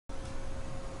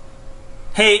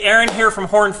Hey, Aaron here from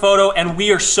Horn Photo, and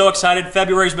we are so excited.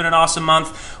 February's been an awesome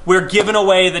month. We're giving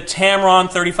away the Tamron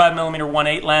 35mm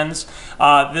 1.8 lens.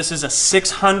 This is a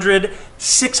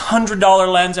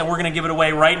 $600 lens, and we're going to give it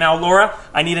away right now. Laura,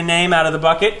 I need a name out of the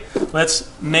bucket. Let's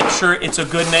make sure it's a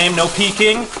good name. No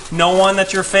peeking. No one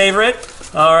that's your favorite.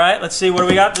 All right, let's see. What do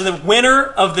we got? The winner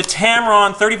of the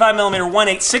Tamron 35mm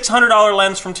 1.8 $600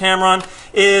 lens from Tamron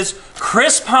is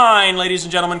Chris Pine, ladies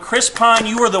and gentlemen. Chris Pine,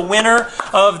 you are the winner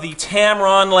of the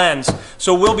Tamron lens.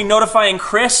 So we'll be notifying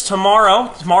Chris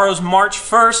tomorrow. Tomorrow's March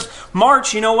 1st.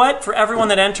 March, you know what? For everyone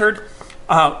that entered,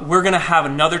 we're going to have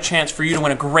another chance for you to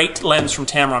win a great lens from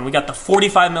Tamron. We got the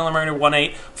 45mm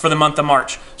 1.8 for the month of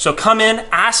March. So come in,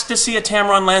 ask to see a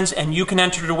Tamron lens, and you can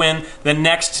enter to win the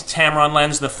next Tamron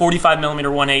lens, the 45mm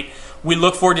 1.8. We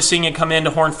look forward to seeing you come into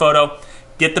Horn Photo.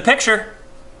 Get the picture.